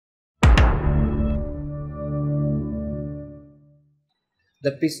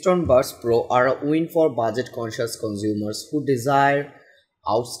The Piston Buds Pro are a win for budget-conscious consumers who desire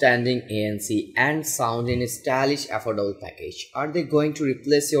outstanding ANC and sound in a stylish, affordable package. Are they going to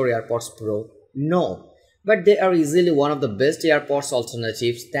replace your AirPods Pro? No, but they are easily one of the best AirPods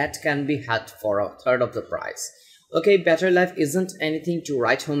alternatives that can be had for a third of the price. Okay, battery life isn't anything to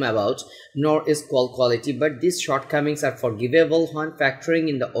write home about, nor is call quality, but these shortcomings are forgivable when factoring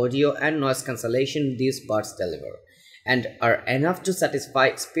in the audio and noise cancellation these buds deliver, and are enough to satisfy,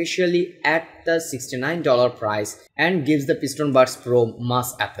 especially at the $69 price, and gives the Piston Buds Pro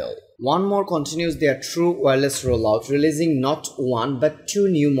mass appeal. 1More continues their true wireless rollout, releasing not one but two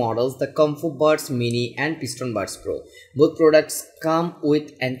new models, the comfobuds Mini and Piston Buds Pro. Both products come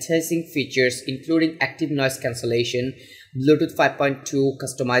with enticing features including active noise cancellation, Bluetooth 5.2,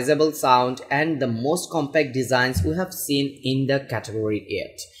 customizable sound, and the most compact designs we have seen in the category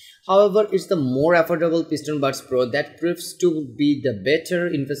yet. However, it's the more affordable Piston Buds Pro that proves to be the better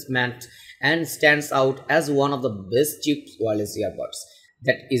investment and stands out as one of the best cheap wireless earbuds.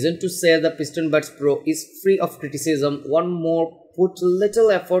 That isn't to say the Piston Buds Pro is free of criticism. 1More put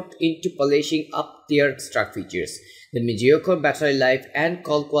little effort into polishing up their extra features. The mediocre battery life and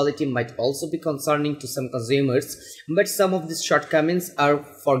call quality might also be concerning to some consumers, but some of these shortcomings are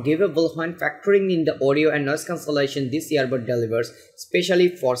forgivable when factoring in the audio and noise cancellation this earbud delivers,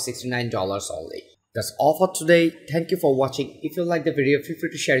 especially for $69 only. That's all for today. Thank you for watching. If you like the video, feel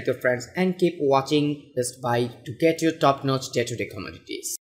free to share it with your friends and keep watching Best Buy to get your top-notch day-to-day commodities.